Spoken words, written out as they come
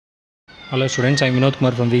Hello students, I am Vinod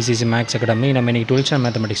Kumar from VCC Max Academy. நம்ம இன்னைக்கு 12th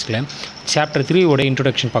மேத்தமெட்டிக்ஸ்ல chapter 3 ஓட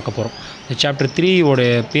introduction பார்க்க போறோம். இந்த சாப்டர் 3 ஓட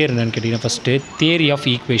பேர் என்னன்னு கேட்டிங்கன்னா first theory of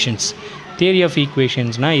equations. Theory of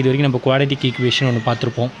ஈக்குவேஷன்ஸ்னா இது வரைக்கும் நம்ம குவாட்ரேட்டிக் ஈக்குவேஷன் ஒன்று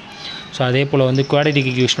பார்த்துருப்போம். ஸோ அதே போல் வந்து குவாட்ரேட்டிக்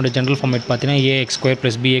ஈக்குவேஷனோட ஜென்ரல் ஃபார்மேட் பார்த்தீங்கன்னா ax²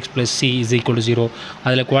 + bx + c = 0.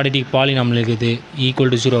 அதில் குவாட்ரேட்டிக் பாலினாமியல் இருக்குது,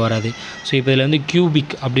 ஈக்குவல் டு 0 வராது. ஸோ இப்போ இதில் வந்து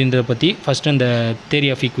கியூபிக் அப்படின்றத பற்றி ஃபஸ்ட்டு அந்த தியரி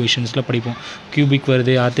ஆஃப் ஈக்குவேஷன்ஸில் படிப்போம். கியூபிக்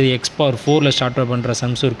வருது, அடுத்தது x⁴ ஸ்டார்ட் பண்ணுற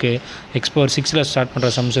சம்ஸ் இருக்குது, x⁴ ஸ்டார்ட் பண்ணுற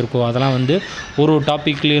சம்ஸ் இருக்கும். அதெல்லாம் வந்து ஒரு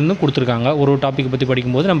டாப்பிக்லேருந்து கொடுத்துருக்காங்க. ஒரு டாப்பிக் பற்றி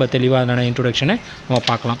படிக்கும்போது நம்ம தெளிவாக அதனால இன்ட்ரோடக்ஷனை நம்ம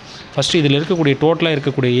பார்க்கலாம். ஃபஸ்ட்டு இதில் இருக்கக்கூடிய டோட்டலாக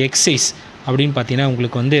இருக்கக்கூடிய எக்ஸசைஸ் அப்படின்னு பார்த்தீங்கன்னா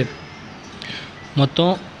உங்களுக்கு வந்து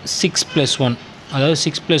மொத்தம் 6+1, அதாவது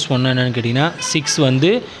 6+1 என்னென்னு கேட்டிங்கன்னா 6 வந்து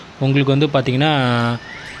உங்களுக்கு வந்து பார்த்திங்கன்னா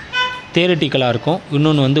தியரிட்டிக்கலாக இருக்கும்.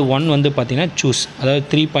 இன்னொன்று வந்து 1 வந்து பார்த்திங்கன்னா சூஸ், அதாவது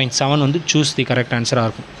 3.7 வந்து சூஸ் தி கரெக்ட் ஆன்சராக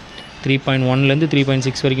இருக்கும். 3.1லேருந்து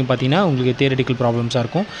 3.6 வரைக்கும் பார்த்திங்கன்னா உங்களுக்கு தியரிட்டிக்கல் ப்ராப்ளம்ஸாக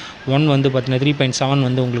இருக்கும். 1 வந்து பார்த்திங்கன்னா 3.7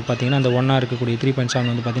 வந்து உங்களுக்கு பார்த்திங்கன்னா அந்த 1ஆக இருக்கக்கூடிய 3.7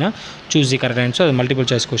 வந்து பார்த்திங்கன்னா சூஸ் தி கரெக்ட் ஆன்சர், அது மல்டிபிள்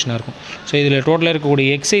சாய்ஸ் கொஸ்டினாக இருக்கும். ஸோ இதில் டோட்டலாக இருக்கக்கூடிய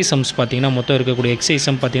எக்ஸசைஸ் சம்ஸ் பார்த்திங்கன்னா மொத்தம் இருக்கக்கூடிய எக்ஸசைஸ்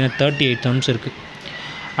சம் பார்த்திங்கன்னா 38 சம்ஸ் இருக்குது.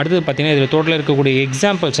 அடுத்தது பார்த்திங்கன்னா இதில் டோட்டலாக இருக்கக்கூடிய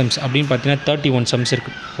எக்ஸாம்பிள் சம்ஸ் அப்படின்னு பார்த்தீங்கன்னா 31 சம்ஸ்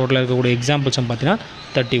இருக்குது. டோட்டலாக இருக்கக்கூடிய எக்ஸாம்பிள் சம் பார்த்தீங்கன்னா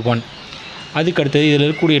 31. அதுக்கு அடுத்தது இதில்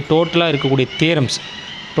இருக்கக்கூடிய டோட்டலாக இருக்கக்கூடிய தேரம்ஸ்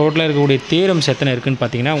எத்தனை இருக்குதுன்னு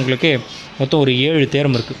பார்த்தீங்கன்னா உங்களுக்கு மொத்தம் ஒரு 7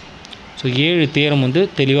 தேரம் இருக்குது. ஸோ 7 தேரம் வந்து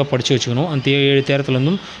தெளிவாக படித்து வச்சுக்கணும். அந்த 7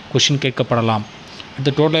 தேரத்துலேருந்தும் கொஷின் கேட்கப்படலாம்.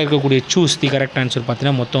 அடுத்து டோட்டலாக இருக்கக்கூடிய சூஸ் தி கரெக்ட் ஆன்சர்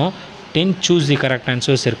பார்த்தீங்கன்னா மொத்தம் 10 சூஸ் தி கரெக்ட்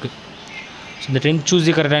ஆன்சர்ஸ் இருக்குது. ஸோ இந்த 10 சூஸ்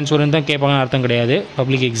தி கரெக்ட் ஆன்சர்னு தான் கேட்பாங்கன்னு அர்த்தம் கிடையாது.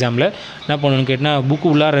 பப்ளிக் எக்ஸாமில் என்ன பண்ணணும்னு கேட்டால் புக்கு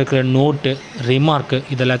உள்ளார இருக்கிற நோட்டு, ரிமார்க்கு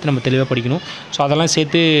இதெல்லாத்தையும் நம்ம தெளிவாக படிக்கணும். ஸோ அதெல்லாம்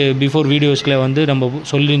சேர்த்து பிஃபோர் வீடியோஸில் வந்து நம்ம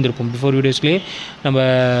சொல்லியிருந்திருப்போம். நம்ம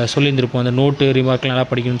சொல்லியிருந்திருப்போம் அந்த நோட்டு ரிமார்க்லாம் நல்லா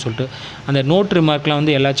படிக்கணும்னு சொல்லிட்டு. அந்த நோட் ரிமார்க்லாம்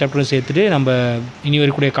வந்து எல்லா சாப்டரும் சேர்த்துட்டு நம்ம இனி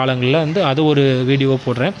வரக்கூடிய காலங்களில் வந்து அது ஒரு வீடியோவை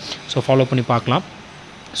போடுறேன். ஸோ ஃபாலோ பண்ணி பார்க்கலாம்.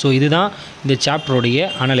 ஸோ இதுதான் இந்த சாப்டருடைய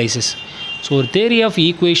அனலைசிஸ். ஸோ ஒரு தியரி ஆஃப்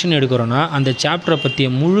ஈக்குவேஷன் எடுக்கிறோன்னா அந்த சாப்டரை பற்றிய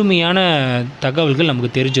முழுமையான தகவல்கள் நமக்கு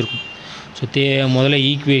தெரிஞ்சிருக்கும். ஸோ முதல்ல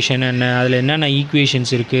ஈக்குவேஷன் என்ன, அதில் என்னென்ன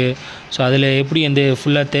ஈக்குவேஷன்ஸ் இருக்குது, ஸோ அதில் எப்படி அந்த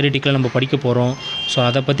ஃபுல்லாக தியரிட்டிக்கலாக நம்ம படிக்க போகிறோம். ஸோ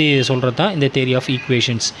அதை பற்றி சொல்கிறது தான் இந்த தியரி ஆஃப்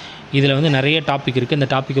ஈக்குவேஷன்ஸ். இதில் வந்து நிறைய டாபிக் இருக்குது. இந்த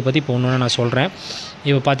டாப்பிக்கை பற்றி இப்போ ஒன்று நான் சொல்கிறேன்.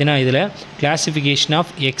 இப்போ பார்த்தீங்கன்னா இதில் கிளாசிஃபிகேஷன்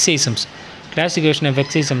ஆஃப் எக்ஸசைசம்ஸ். கிளாசிஃபிகேஷன் ஆஃப்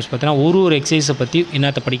எக்ஸசைசம்ஸ் பார்த்தீங்கன்னா ஒரு எக்ஸசைஸை பற்றி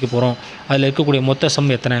என்னத்தை படிக்க போகிறோம், அதில் இருக்கக்கூடிய மொத்த சம்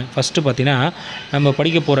எத்தனை. ஃபஸ்ட்டு பார்த்தீங்கன்னா நம்ம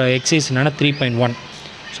படிக்க போகிற எக்ஸசைஸ் என்னென்னா 3.1.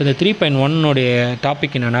 ஸோ இந்த 3.1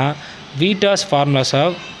 டாபிக் என்னென்னா வீட்டாஸ் formulas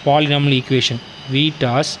of polynomial equation.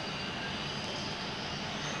 வீட்டாஸ்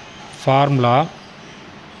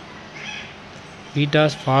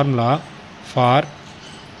formula for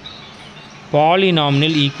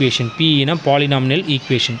polynomial equation. P polynomial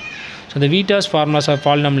equation. So இந்த வீட்டாஸ் ஃபார்முலாஸ் ஆஃப்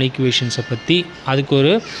பாலினாமியல் ஈக்குவேஷன்ஸை பற்றி அதுக்கு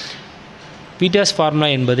ஒரு வீட்டாஸ் ஃபார்முலா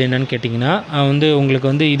என்பது என்னென்னு கேட்டிங்கன்னா வந்து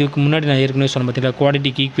உங்களுக்கு வந்து இதுக்கு முன்னாடி நான் ஏற்கனவே சொன்ன பார்த்தீங்களா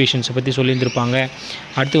குவாட்ரேட்டிக் ஈக்குவேஷன்ஸை பற்றி சொல்லியிருந்திருப்பாங்க.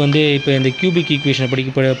 அடுத்து வந்து இப்போ இந்த கியூபிக் ஈக்குவேஷனை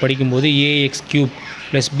படிக்கும்போது ax³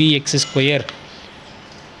 + bx²,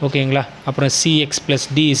 ஓகேங்களா, அப்புறம் cx +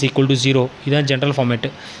 d = 0. இதுதான் ஜென்ரல் ஃபார்மேட்டு.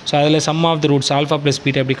 ஸோ அதில் some of the roots alpha +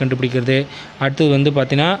 beta எப்படி கண்டுபிடிக்கிறது. அடுத்தது வந்து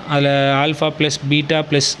பார்த்தீங்கன்னா அதில் ஆல்ஃபா + பீட்டா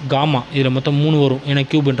 + காமா, இதில் மொத்தம் 3 வரும் ஏன்னா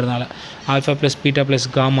க்யூப்ன்றதுனால. Alpha + beta +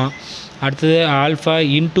 gamma. அடுத்தது ஆல்ஃபா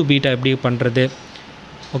 × பீட்டா எப்படி பண்ணுறது,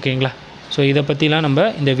 ஓகேங்களா. ஸோ இதை பற்றிலாம் நம்ம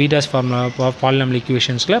இந்த வீட்டாஸ் ஃபார்முலா பாலினாமியல்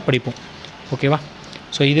ஈக்குவேஷன்ஸில் படிப்போம், ஓகேவா.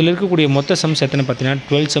 ஸோ இதில் இருக்கக்கூடிய மொத்த சம்ஸ் எத்தனை பார்த்தீங்கன்னா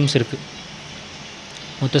 12 சம்ஸ் இருக்குது.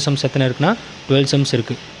 மொத்த சம்ஸ் எத்தனை இருக்குன்னா 12 சம்ஸ்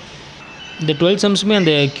இருக்குது. இந்த 12 சம்ஸுமே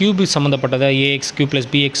அந்த cubic சம்மந்தப்பட்டதை ax³ +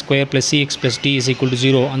 bx² + cx + d =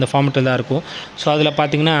 0 அந்த ஃபார்மெட்டில் தான் இருக்கும். ஸோ அதில்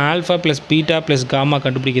பார்த்தீங்கன்னா ஆல்ஃபா + பீட்டா + காமா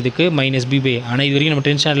கண்டுபிடிக்கிறதுக்கு -b/. ஆனால் இது வரைக்கும் நம்ம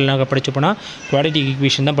 10th ஸ்டாண்டர்டில் படிச்சோம்னா குவாட்ரேட்டிக்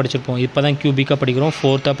ஈக்குவேஷன் தான் படிச்சிருப்போம். இப்போ தான் கியூபிக்காக படிக்கிறோம்,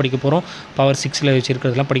 4th படிக்க போகிறோம், பவர் 6ல்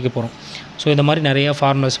வச்சுருக்கிறதுலாம் படிக்க போகிறோம். ஸோ இந்த மாதிரி நிறையா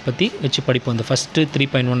ஃபார்முலாஸ் பற்றி வச்சு படிப்போம். இந்த ஃபஸ்ட்டு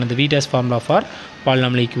 3.1 இந்த வீட்டாஸ் ஃபார்முலா ஃபார்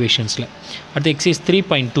பாலினாமியல் ஈக்குவேஷன்ஸில். அடுத்து எக்ஸசைஸ்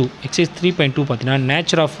 3.2. எக்ஸசைஸ் 3.2 பார்த்தீங்கன்னா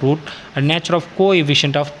nature of root and nature of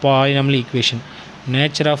coefficient of polynomial equation.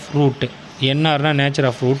 Nature of root என்ஆர்னா nature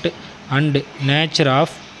of root and nature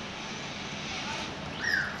of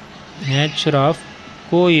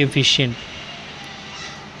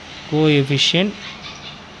coefficient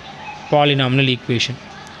polynomial equation.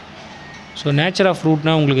 So nature of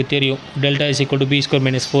ரூட்னால் உங்களுக்கு தெரியும், delta = b² -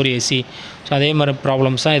 4ac. So அதே மாதிரி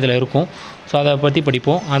problems தான் இதில் இருக்கும். So அதை பற்றி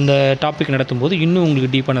படிப்போம். அந்த டாபிக் நடத்தும்போது இன்னும் உங்களுக்கு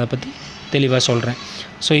டீப்பாக அதை பற்றி தெளிவாக சொல்கிறேன்.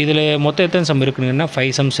 ஸோ இதில் மொத்தம் எத்தனை சம் இருக்குதுன்னா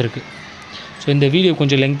 5 சம்ஸ் இருக்குது. ஸோ இந்த வீடியோ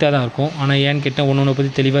கொஞ்சம் லெங்க்தாக தான் இருக்கும். ஆனால் ஏன்னு கேட்டால் ஒன்று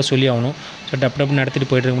பற்றி தெளிவாக சொல்லி ஆகணும். ஸோ டப்பு நடத்திட்டு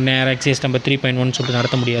போய்ட்டு நேராக எக்ஸசைஸ் நம்பர் 3.1 சொல்லிட்டு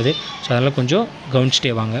நடத்த முடியாது. ஸோ அதெல்லாம் கொஞ்சம்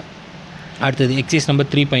கவனிச்சிட்டே வாங்க. அடுத்தது எக்ஸசைஸ் நம்பர்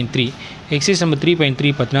 3.3. எக்ஸசைஸ் நம்பர்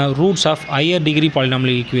 3.3 பார்த்தீங்கன்னா roots of higher degree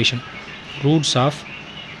polynomial equation. Roots of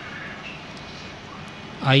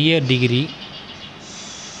higher degree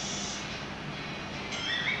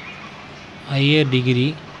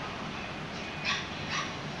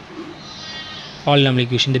polynomial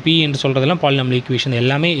equation. இந்த பி என்று சொல்கிறதெல்லாம் பாலினாமியல் ஈக்குவேஷன்.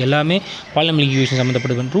 எல்லாமே பாலினாமியல் ஈக்குவேஷன்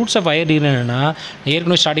சம்மந்தப்பட்டது. ரூட்ஸ் ஆஃப் ஹையர் டிகிரி என்னென்னா,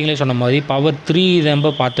 ஏற்கனவே ஸ்டார்டிங்லேயே சொன்ன மாதிரி பவர் 3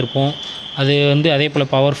 நம்ம பார்த்துருப்போம். அது வந்து அதே போல்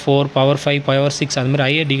பவர் 4, பவர் 5, பவர் 6 அதுமாதிரி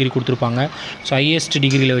ஹையர் டிகிரி கொடுத்துருப்பாங்க. ஸோ ஹையஸ்ட்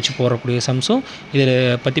டிகிரியில் வச்சு போடக்கூடிய சம்ஸும் இதில்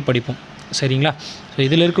பற்றி படிப்போம். சரிங்களா? ஸோ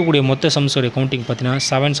இதில் இருக்கக்கூடிய மொத்த சம்ஸோடைய கவுண்டிங் பார்த்தீங்கன்னா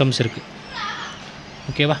 7 சம்ஸ் இருக்குது.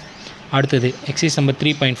 ஓகேவா? அடுத்தது எக்ஸசைஸ் நம்பர்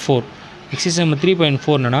 3.4. எக்ஸசைஸ் நம்பர்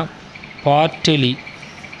 3.4 என்னென்னா பார்ட்டிலி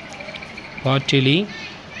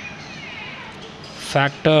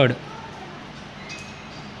factored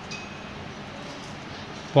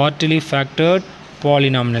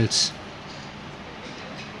polynomials.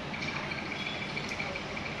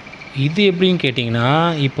 இது எப்படின்னு கேட்டிங்கன்னா,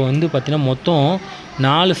 இப்போ வந்து பார்த்திங்கன்னா மொத்தம்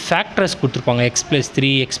 4 ஃபேக்டர்ஸ் கொடுத்துருப்பாங்க.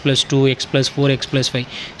 x+3, x+2, x+4, x+5.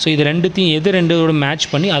 So இது ரெண்டுத்தையும் ரெண்டோட மேட்ச்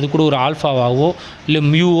பண்ணி அது கூட ஒரு ஆல்ஃபாவாவோ இல்லை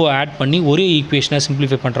மியூவோ ஆட் பண்ணி ஒரே ஈக்குவேஷனாக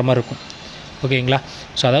சிம்பிளிஃபை பண்ணுற மாதிரி இருக்கும். ஓகேங்களா?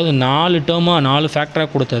 ஸோ அதாவது 4 ஃபேக்டராக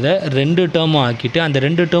கொடுத்ததை 2 டேர்மாக ஆக்கிட்டு அந்த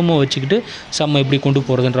 2 டேர்மை வச்சுக்கிட்டு சம் எப்படி கொண்டு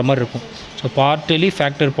போகிறதுன்ற மாதிரி இருக்கும். ஸோ பார்ட்டிலி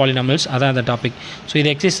ஃபேக்டர் பாலினாமியல்ஸ் அதான் அந்த டாபிக். ஸோ இது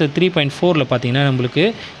எக்ஸசைஸ் 3.4ல் பார்த்தீங்கன்னா நம்மளுக்கு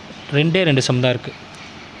 2 சம் தான் இருக்குது.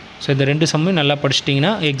 ஸோ இந்த 2 சம்மையும் நல்லா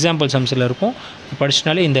படிச்சிட்டிங்கன்னா எக்ஸாம்பிள் சம்ஸில் இருக்கும்.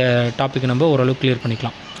 படிச்சினாலே இந்த டாப்பிக்கை நம்ம ஓரளவுக்கு கிளியர்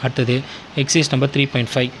பண்ணிக்கலாம். அடுத்தது எக்ஸசைஸ் நம்பர்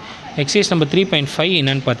 3.5. எக்ஸசைஸ் நம்பர் 3.5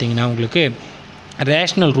 என்னென்னு பார்த்தீங்கன்னா உங்களுக்கு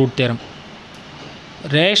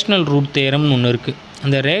ரேஷ்னல் ரூட் தேரம்னு ஒன்று இருக்குது.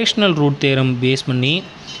 அந்த ரேஷ்னல் ரூட் தேரம் பேஸ் பண்ணி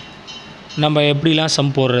நம்ம எப்படிலாம் சம்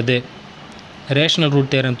போடுறது, ரேஷ்னல் ரூட்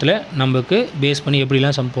தேரத்தில் நமக்கு பேஸ் பண்ணி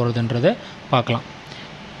எப்படிலாம் சம் போடுறதுன்றதை பார்க்கலாம்.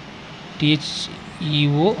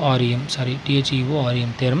 THEOREM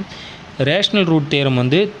theorem. Rational root theorem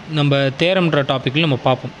வந்து நம்ம தேரம்ன்ற டாப்பிக்கில் நம்ம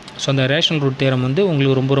பார்ப்போம். ஸோ அந்த ரேஷ்னல் ரூட் தேரம் வந்து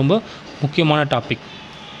உங்களுக்கு ரொம்ப ரொம்ப முக்கியமான டாபிக்.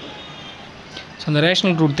 ஸோ அந்த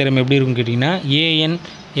ரேஷ்னல் ரூட் தேரம் எப்படி இருக்குன்னு கேட்டிங்கன்னா, an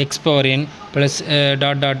x⁴n plus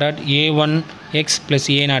a1 x plus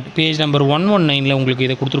a0. Page number 119ல் உங்களுக்கு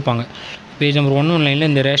இதை கொடுத்துருப்பாங்க. பேஜ் நம்பர் 119ல்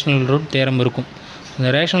இந்த ரேஷ்னல் ரூட் தேரம் இருக்கும். இந்த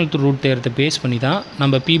ரேஷ்னல் ரூட் தேரத்தை பேஸ் பண்ணி தான்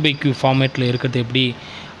நம்ம p/q ஃபார்மேட்டில் இருக்கிறது எப்படி,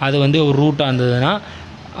 அது வந்து ஒரு ரூட்டாக இருந்ததுன்னா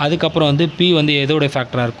அதுக்கப்புறம் வந்து p வந்து எதோட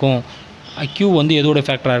ஃபேக்டராக இருக்கும், q வந்து எதோட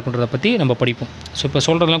ஃபேக்டராக இருக்குன்றதை பற்றி நம்ம படிப்போம். ஸோ இப்போ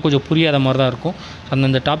சொல்கிறதுலாம் கொஞ்சம் புரியாத மாதிரி தான் இருக்கும்.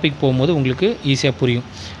 அந்தந்த டாபிக் போகும்போது உங்களுக்கு ஈஸியாக புரியும்.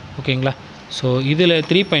 ஓகேங்களா? ஸோ இதில்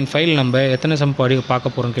 3.5 நம்ம எத்தனை சம் பார்க்க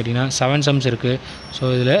போகிறோம்னு கேட்டிங்கன்னா 7 சம்ஸ் இருக்குது. ஸோ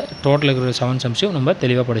இதில் டோட்டல் இருக்கிற 7 சம்ஸையும் நம்ம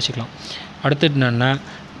தெளிவாக படிச்சுக்கலாம். அடுத்தது என்னென்னா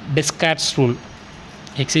டிஸ்கார்ட்ஸ் ரூல்.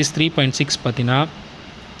 எக்ஸசைஸ் 3.6 பார்த்தீங்கன்னா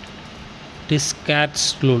டிஸ்கார்ட்ஸ்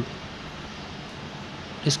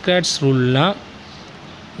ரூல்லாம்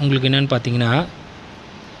உங்களுக்கு என்னென்னு பார்த்தீங்கன்னா,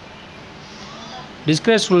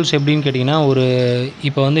 டிஸ்கார்ட்ஸ் ரூல்ஸ் எப்படின்னு கேட்டிங்கன்னா, ஒரு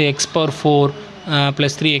இப்போ வந்து x⁴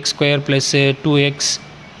 plus 3x² plus 2x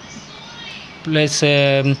plus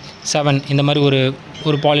 7 இந்த மாதிரி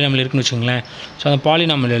ஒரு பாலினாமியல் இருக்குன்னு வச்சுக்கோங்களேன். ஸோ அந்த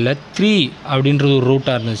பாலினாமியலில் 3 அப்படின்றது ஒரு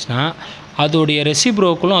ரூட்டாக இருந்துச்சுன்னா அதோடைய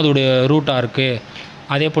ரெசிப்ரோக்கலும் அதோடைய ரூட்டாக இருக்குது.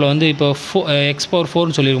 அதே போல் வந்து இப்போ x⁴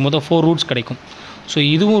 சொல்லியிருக்கும் போது 4 ரூட்ஸ் கிடைக்கும். ஸோ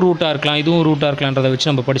இதுவும் ரூட்டாக இருக்கலாம், இதுவும் ரூட்டாக இருக்கலான்றதை வச்சு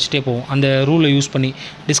நம்ம படிச்சுட்டே போவோம். அந்த ரூலை யூஸ் பண்ணி,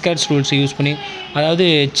 டிஸ்கார்ட்ஸ் ரூல்ஸை யூஸ் பண்ணி, அதாவது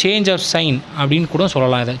சேஞ்ச் ஆஃப் சைன் அப்படின்னு கூட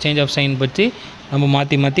சொல்லலாம். இதை சேஞ்ச் ஆஃப் சைன் பற்றி நம்ம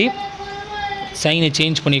மாற்றி சைனை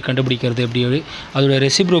சேஞ்ச் பண்ணி கண்டுபிடிக்கிறது எப்படி, அதோட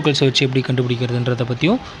ரெசிப்ரோக்கல்ஸை வச்சு எப்படி கண்டுபிடிக்கிறதுன்றதை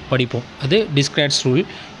பற்றியும் படிப்போம். அது டிஸ்கார்ட்ஸ் ரூல்.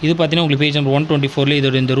 இது பார்த்திங்கன்னா உங்களுக்கு பேஜ் நம்பர் 124ல்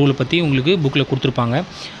இதோட இந்த ரூலை பற்றி உங்களுக்கு புக்கில் கொடுத்துருப்பாங்க.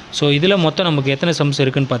 ஸோ இதில் மொத்தம் நமக்கு எத்தனை சம்ஸ்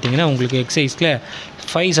இருக்குதுன்னு பார்த்தீங்கன்னா உங்களுக்கு எக்ஸசைஸில்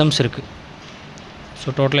 5 சம்ஸ் இருக்குது. ஸோ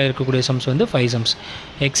டோட்டலாக இருக்கக்கூடிய சம்ஸ் வந்து 5 சம்ஸ்.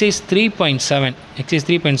 எக்ஸசைஸ் 3.7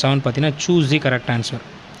 பார்த்தீங்கன்னா choose the correct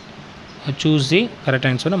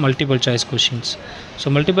answer multiple choice questions. So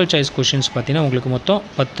multiple choice questions பார்த்தீங்கன்னா உங்களுக்கு மொத்தம்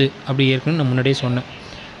 10 அப்படி ஏற்கனவே நான் முன்னாடியே சொன்னேன்.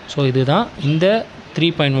 ஸோ இதுதான் இந்த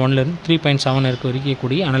 3.1லேருந்து 3.7 இருக்க வரைக்கும்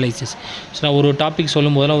கூடிய அனலைசிஸ். ஸோ நான் ஒரு டாபிக்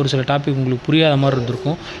சொல்லும் போதெல்லாம் ஒரு சில டாபிக் உங்களுக்கு புரியாத மாதிரி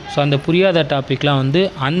இருந்திருக்கும். ஸோ அந்த புரியாத டாப்பிக்லாம் வந்து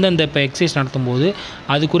அந்தந்த இப்போ எக்ஸசைஸ் நடத்தும்போது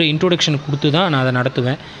அதுக்குரிய இன்ட்ரோடக்ஷன் கொடுத்து தான் நான் அதை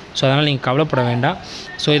நடத்துவேன். ஸோ அதனால் நீங்கள் கவலைப்பட வேண்டாம்.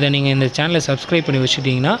 ஸோ இதை நீங்கள் இந்த சேனலை சப்ஸ்கிரைப் பண்ணி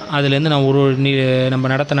வச்சுட்டிங்கன்னா அதுலேருந்து நான் நம்ம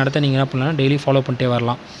நடத்த நீங்கள் என்ன பண்ணலாம், டெய்லி ஃபாலோ பண்ணிட்டே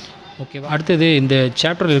வரலாம். ஓகேவா? அடுத்தது இந்த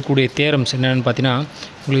சாப்டரில் இருக்கக்கூடிய தேரம்ஸ் என்னென்னு பார்த்தீங்கன்னா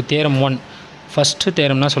உங்களுக்கு தேரம் 1 ஃபஸ்ட்டு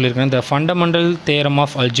தேரம்னா சொல்லியிருக்காங்க, இந்த ஃபண்டமெண்டல் தேரம்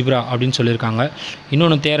ஆஃப் அல்ஜிப்ரா அப்படின்னு சொல்லியிருக்காங்க.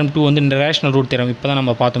 இன்னொன்று தேரம் 2 வந்து இந்த ரேஷ்னல் ரூட் தேரம் இப்போ தான்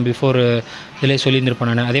நம்ம பார்த்தோம், பிஃபோர் இதிலே சொல்லியிருந்திருப்பேன்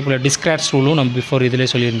நான். அதே போல் டிஸ்கார்ட்ஸ் ரூலும் நம்ம பிஃபோர் இதிலே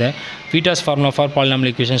சொல்லியிருந்தேன். வீட்டாஸ் ஃபார்முலா ஃபார்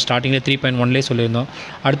பாலினாமியல் ஈக்குவேஷன் ஸ்டார்டிங்கில் 3.1லே சொல்லியிருந்தோம்.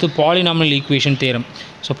 அடுத்து polynomial equation theorem.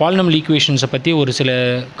 So polynomial ஈக்குவேஷன்ஸை பற்றி ஒரு சில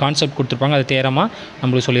கான்செப்ட் கொடுத்துருப்பாங்க, அது தேரமாக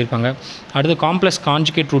நம்மளுக்கு சொல்லியிருப்பாங்க. அடுத்து complex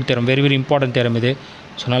conjugate root theorem, very important theorem இது.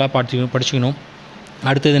 ஸோ நல்லா படிச்சுக்கணும்.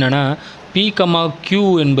 அடுத்தது என்னென்னா p, q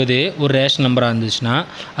என்பது ஒரு ரேஷனல் நம்பராக இருந்துச்சுன்னா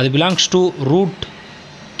அது பிலாங்ஸ் டு ரூட்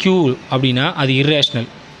q அப்படின்னா அது irrational.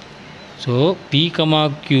 So p,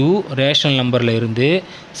 q rational நம்பரில் இருந்து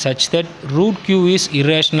such that root q is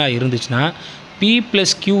irrational இருந்துச்சுன்னா p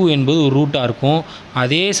 + q என்பது ஒரு ரூட்டாக இருக்கும்.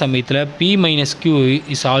 அதே சமயத்தில் p - q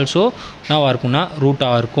இஸ் ஆல்சோ என்னவாக இருக்கும்னா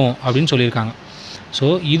ரூட்டாக இருக்கும் அப்படின்னு சொல்லியிருக்காங்க. ஸோ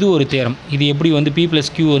இது ஒரு தேரம். இது எப்படி வந்து p +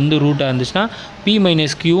 q வந்து ரூட்டாக இருந்துச்சுன்னா p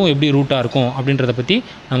 - qவும் எப்படி ரூட்டாக இருக்கும் அப்படின்றத பற்றி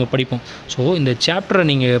நம்ம படிப்போம். ஸோ இந்த சாப்டரை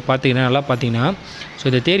நீங்கள் பார்த்தீங்கன்னா நல்லா பார்த்தீங்கன்னா ஸோ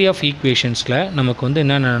இந்த தியரி ஆஃப் ஈக்குவேஷன்ஸில் நமக்கு வந்து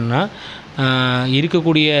என்னென்னா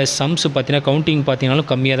இருக்கக்கூடிய சம்ஸ் பார்த்தீங்கன்னா கவுண்டிங் பார்த்தீங்கன்னாலும்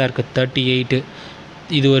கம்மியாக தான் இருக்குது. 38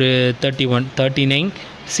 இது ஒரு 31 39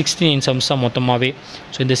 69 சம்ஸ் தான் மொத்தமாகவே.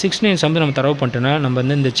 ஸோ இந்த 69 சம்ஸ் நம்ம தரவு பண்ணிட்டோன்னா நம்ம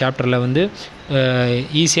வந்து இந்த சாப்டரில் வந்து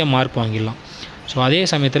ஈஸியாக மார்க் வாங்கிடலாம். ஸோ அதே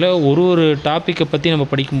சமயத்தில் ஒரு டாப்பிக்கை பற்றி நம்ம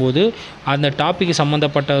படிக்கும்போது அந்த டாப்பிக்கு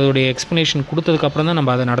சம்மந்தப்பட்டதோடைய எக்ஸ்ப்ளனேஷன் கொடுத்ததுக்கப்புறம் தான்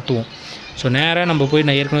நம்ம அதை நடத்துவோம். ஸோ நேராக நம்ம போய்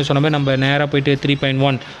நான் ஏற்கனவே சொன்ன மாதிரி நம்ம நேராக போய்ட்டு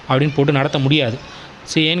 3.1 அப்படின்னு போட்டு நடத்த முடியாது.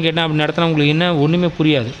 சரி ஏன்னு கேட்டால் அப்படி நடத்தினா உங்களுக்கு என்ன ஒன்றுமே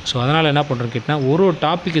புரியாது. ஸோ அதனால் என்ன பண்ணுறேன்னு கேட்டால் ஒரு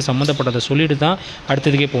டாப்பிக்கு சம்மந்தப்பட்டதை சொல்லிட்டு தான்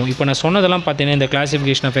அடுத்ததுக்கே போவோம். இப்போ நான் சொன்னதெல்லாம் பார்த்தீங்கன்னா இந்த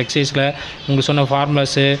கிளாசிஃபிகேஷன் ஆஃப் எக்ஸைஸில் உங்களுக்கு சொன்ன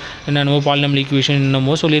ஃபார்முலாஸு என்னென்னமோ பாலினாமியல் ஈக்குவேஷன்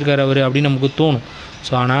என்னமோ சொல்லியிருக்காரு அவர் அப்படின்னு நமக்கு தோணும்.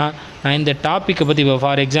 ஸோ ஆனால் நான் இந்த டாப்பிக்கை பற்றி இப்போ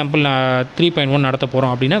ஃபார் எக்ஸாம்பிள் நான் 3.1 நடத்த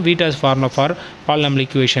போகிறோம் அப்படின்னா வீட்டாஸ் ஃபார்முலா ஃபார் பாலினாமியல்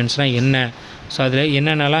ஈக்குவேஷன்ஸ்னால் என்ன, ஸோ அதில்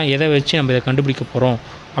என்னென்னலாம் எதை வச்சு நம்ம இதை கண்டுபிடிக்க போகிறோம்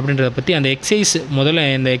அப்படின்றத பற்றி அந்த எக்ஸசைஸ் முதல்ல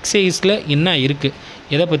இந்த எக்ஸசைஸில் என்ன இருக்குது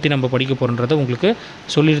எதை பற்றி நம்ம படிக்க போகிறோன்றதை உங்களுக்கு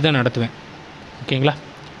சொல்லிட்டு தான் நடத்துவேன். ஓகேங்களா?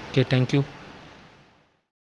 Okay, thank you.